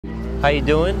How you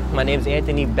doing? My name is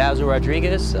Anthony Basil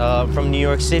Rodriguez from New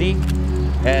York City,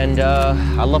 and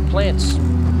I love plants.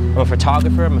 I'm a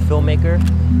photographer, I'm a filmmaker,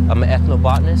 I'm an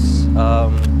ethnobotanist,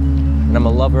 and I'm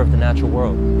a lover of the natural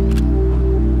world.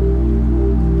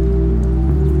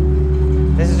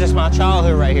 This is just my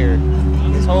childhood right here.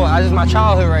 This is my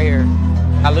childhood right here.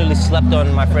 I literally slept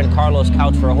on my friend Carlos'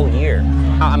 couch for a whole year.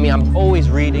 I mean, I'm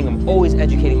always reading, I'm always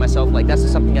educating myself. Like, that's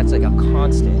just something that's like a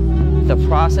constant. The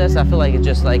process, I feel like it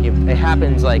just like, it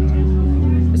happens like,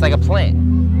 it's like a plant,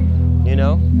 you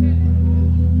know?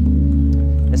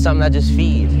 It's something that just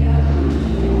feeds.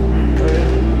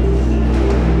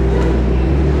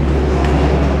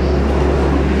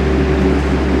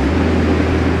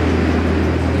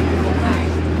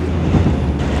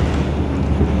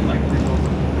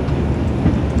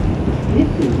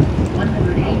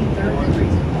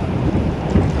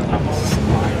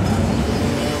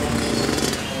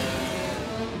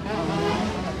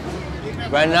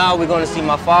 Right now, we're going to see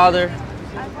my father.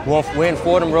 We're in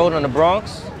Fordham Road on the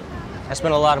Bronx. I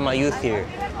spent a lot of my youth here,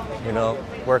 you know,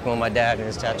 working with my dad in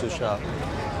his tattoo shop.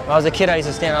 When I was a kid, I used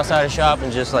to stand outside the shop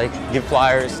and just like give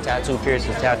flyers, tattoo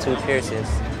piercings, tattoo piercings.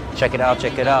 Check it out,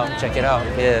 check it out, check it out,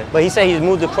 yeah. But he said he's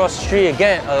moved across the street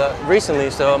again recently,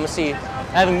 so I'm gonna see.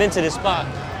 I haven't been to this spot.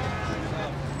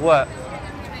 What?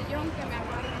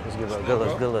 Let's give up. Good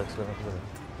looks, good looks, good looks.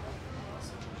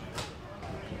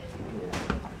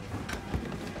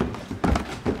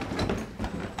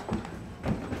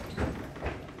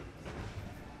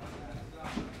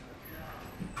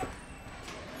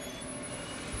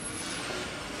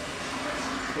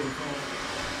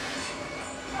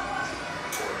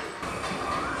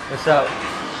 What's up?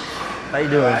 How you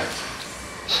doing?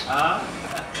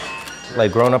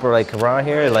 Like growing up or like around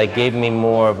here, like gave me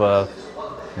more of a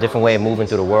different way of moving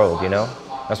through the world, you know?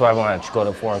 That's why I want to go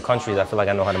to foreign countries. I feel like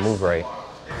I know how to move right.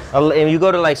 And you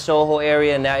go to like Soho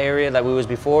area and that area like we was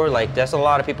before, like there's a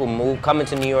lot of people coming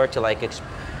to New York to like,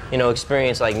 you know,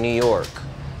 experience like New York.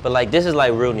 But like this is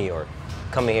like real New York,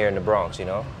 coming here in the Bronx, you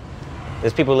know?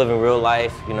 There's people living real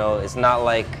life, you know? It's not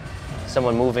like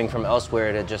someone moving from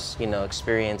elsewhere to just, you know,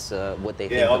 experience what they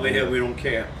think. Yeah, over here we don't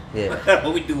care. Yeah.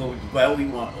 What we do, what we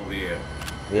want over here.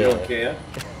 We don't care.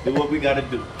 Do what we gotta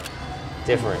do.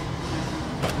 Different.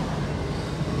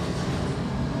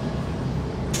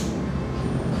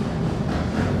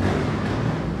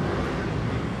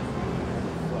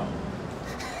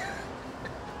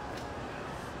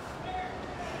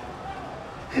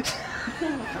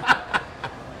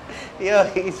 Yo,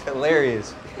 he's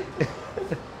hilarious.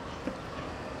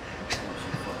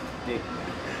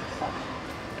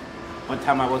 One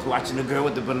time I was watching a girl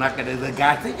with the binoculars, the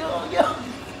guy said, yo. Are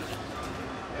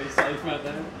you safe out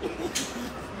there?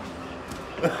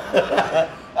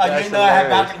 Oh, you know I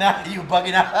have binoculars, you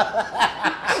bugging out.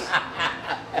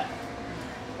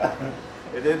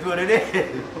 It is what it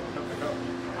is.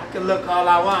 I can look all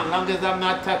I want, as long as I'm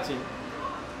not touching.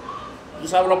 ¿Tú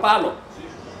sabes los palos?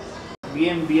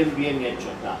 Bien hecho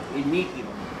está. Y nítido.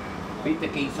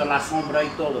 Viste que hizo la sombra y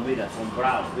todo, mira,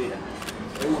 sombrado, mira.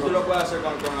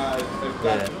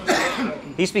 Yeah.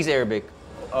 He speaks Arabic.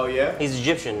 Oh yeah? He's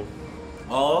Egyptian.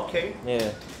 Oh, okay.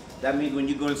 Yeah. That means when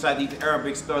you go inside these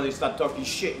Arabic stores, they start talking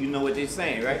shit, you know what they're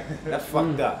saying, right? That's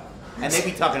fucked up. And they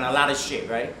be talking a lot of shit,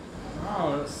 right?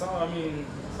 Oh, I mean,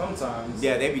 sometimes.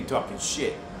 Yeah, they be talking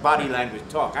shit. Body language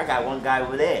talk. I got one guy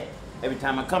over there. Every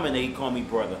time I come in there, he call me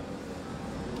brother.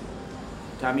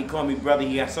 Time he call me brother,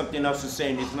 he has something else to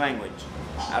say in his language.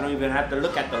 I don't even have to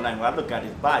look at the language, I look at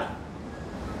his body.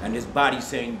 And his body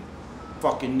saying,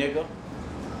 fucking nigga.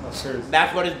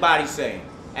 That's what his body's saying.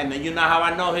 And then you know how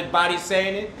I know his body's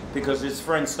saying it? Because his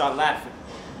friends start laughing.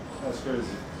 That's crazy.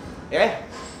 Yeah?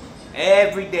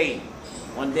 Every day.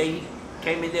 One day he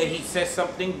came in there, he said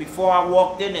something before I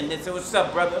walked in, and they said, what's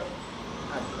up, brother?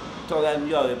 I told him,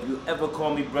 yo, if you ever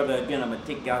call me brother again, I'm gonna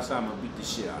take you outside, I'm gonna beat the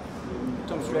shit out of you. I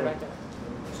told him straight like that.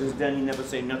 Since then, he never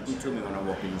say nothing to me when I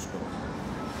walk in the store.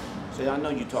 Say, I know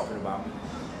you're talking about me.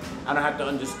 I don't have to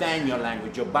understand your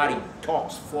language. Your body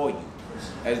talks for you.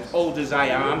 As old as I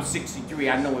am, I'm 63,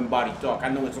 I know when body talk. I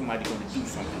know when somebody's gonna do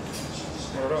something.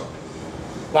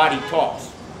 Body talks.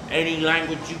 Any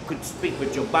language you could speak,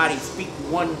 but your body speaks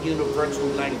one universal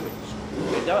language.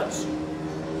 It does.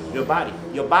 Your body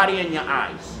and your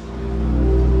eyes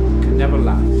could never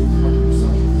lie.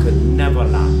 Could never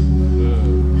lie.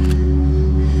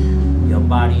 Your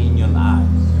body and your eyes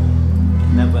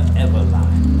never ever lie.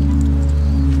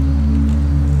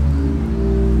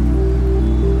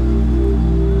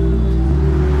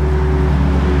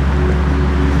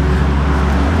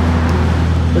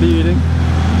 What are you eating?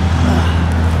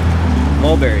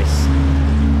 Mulberries.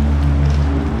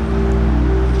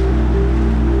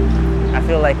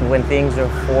 feel like when things are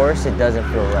forced, it doesn't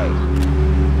feel right.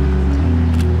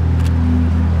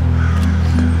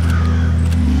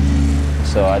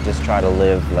 So I just try to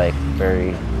live like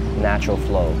very natural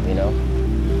flow, you know?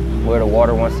 Where the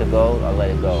water wants to go, I'll let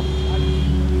it go.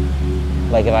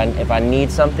 Like if I need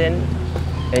something,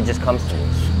 it just comes to me.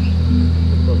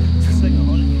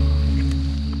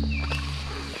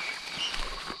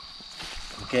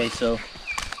 Okay, so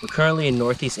we're currently in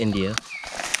Northeast India,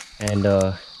 and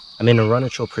I'm in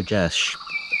Arunachal Pradesh.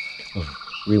 Oh,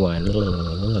 rewind.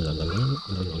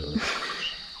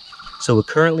 So we're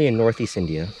currently in Northeast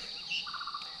India,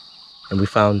 and we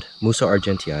found Musa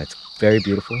argentea. It's very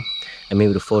beautiful. I'm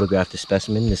able to photograph the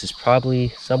specimen. This is probably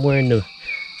somewhere in the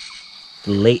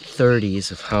late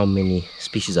 30s of how many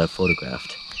species I've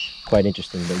photographed. Quite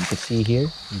interesting, but you can see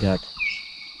here, we got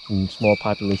some small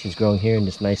populations growing here in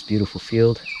this nice, beautiful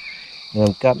field. And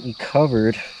I've got me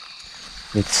covered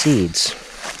with seeds,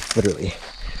 literally.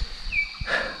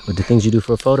 But the things you do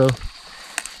for a photo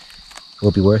will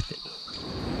be worth it,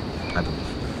 I believe.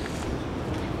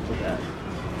 Look at that.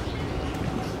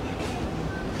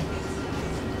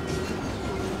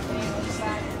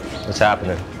 What's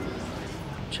happening?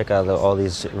 Check out all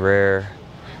these rare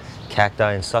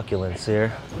cacti and succulents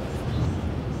here.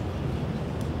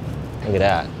 Look at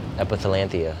that,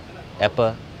 epithalanthia.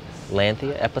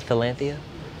 Epithalanthia?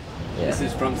 Yeah. This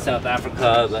is from South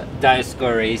Africa.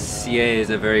 Dioscoriaceae is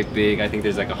a very big, I think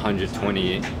there's like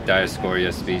 120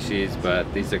 Dioscorea species,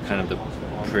 but these are kind of the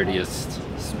prettiest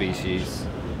species.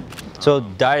 So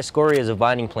Dioscorea is a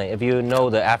vining plant. If you know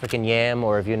the African yam,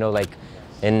 or if you know like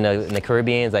in the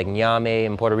Caribbean, like nyame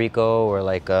in Puerto Rico, or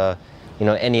like you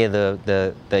know, any of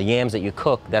the yams that you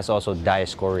cook, that's also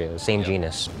Dioscorea, same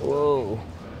genus. Whoa.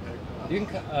 You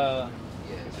can, does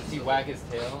he wag his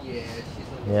tail?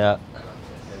 Yeah.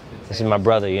 This is my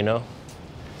brother, you know?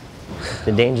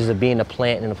 The dangers of being a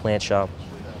plant in a plant shop.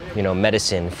 You know,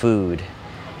 medicine, food,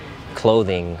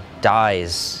 clothing,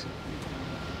 dyes,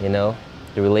 you know?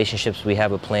 The relationships we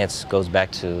have with plants goes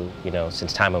back to, you know,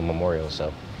 since time immemorial,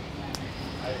 so.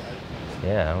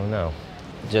 Yeah, I don't know.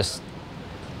 Just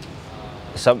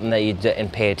something that you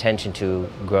didn't pay attention to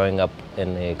growing up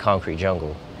in a concrete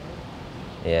jungle.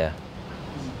 Yeah.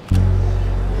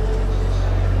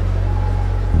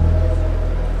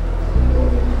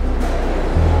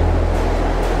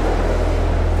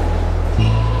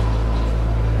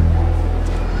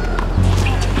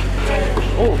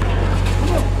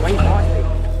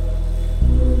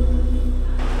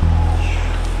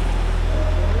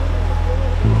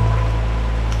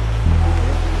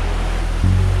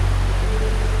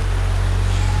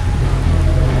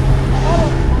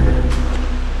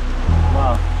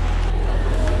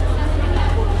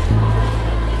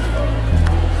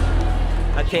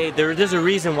 Okay, there's a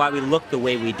reason why we look the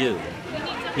way we do.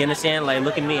 You understand? Like,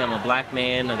 look at me, I'm a black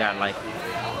man, I got like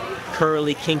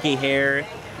curly, kinky hair.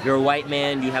 You're a white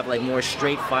man, you have like more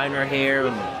straight, finer hair,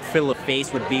 and fill a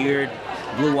face with beard,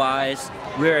 blue eyes.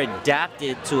 We're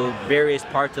adapted to various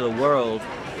parts of the world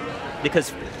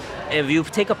because if you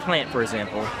take a plant, for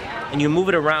example, and you move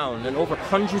it around, and over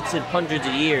hundreds and hundreds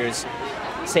of years,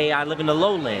 say I live in the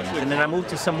lowlands, and then I move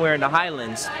to somewhere in the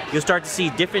highlands, you'll start to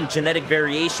see different genetic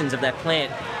variations of that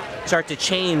plant start to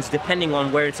change depending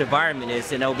on where its environment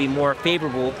is, and that will be more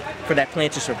favorable for that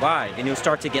plant to survive. And you'll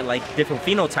start to get like different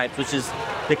phenotypes, which is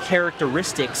the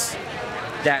characteristics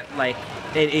that like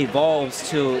it evolves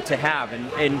to have.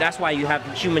 And that's why you have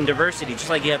human diversity, just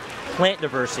like you have plant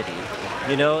diversity,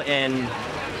 you know? And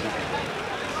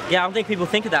yeah, I don't think people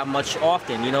think of that much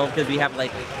often, you know, because we have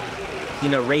like, you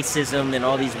know, racism and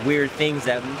all these weird things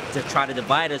that to try to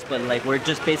divide us, but like we're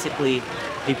just basically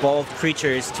evolved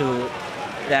creatures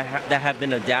that have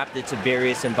been adapted to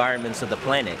various environments of the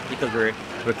planet because we're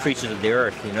creatures of the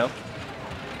earth, you know.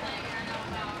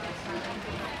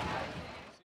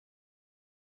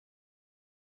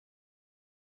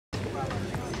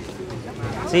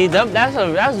 See, those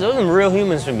are real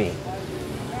humans for me.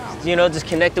 You know, just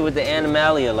connected with the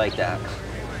animalia like that.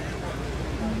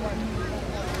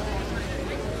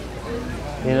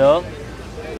 You know?